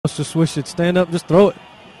just wish it'd stand up and just throw it.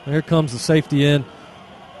 And here comes the safety in.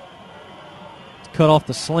 Cut off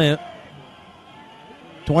the slant.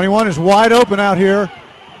 21 is wide open out here.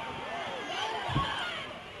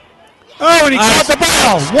 Oh, and he caught the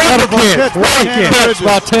ball. Wonderful catch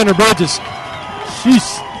by Tanner Bridges.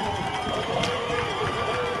 Jeez.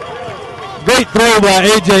 Great throw by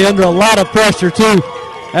A.J. under a lot of pressure, too.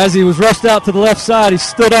 As he was rushed out to the left side, he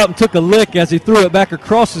stood up and took a lick as he threw it back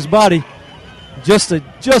across his body. Just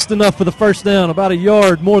enough for the first down, about a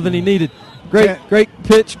yard more than he needed. Great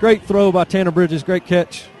pitch, great throw by Tanner Bridges, great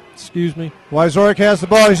catch. Excuse me. Wyzorek has the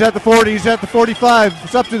ball. He's at the 40. He's at the 45.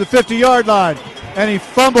 It's up to the 50-yard line. And he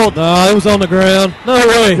fumbled. No, it was on the ground. No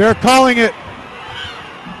way. They're calling it.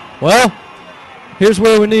 Well, here's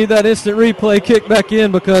where we need that instant replay kick back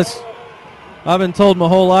in, because I've been told my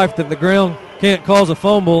whole life that the ground can't cause a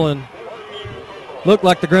fumble, and looked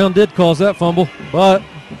like the ground did cause that fumble. But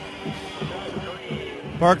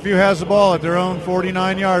Parkview has the ball at their own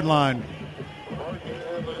 49-yard line.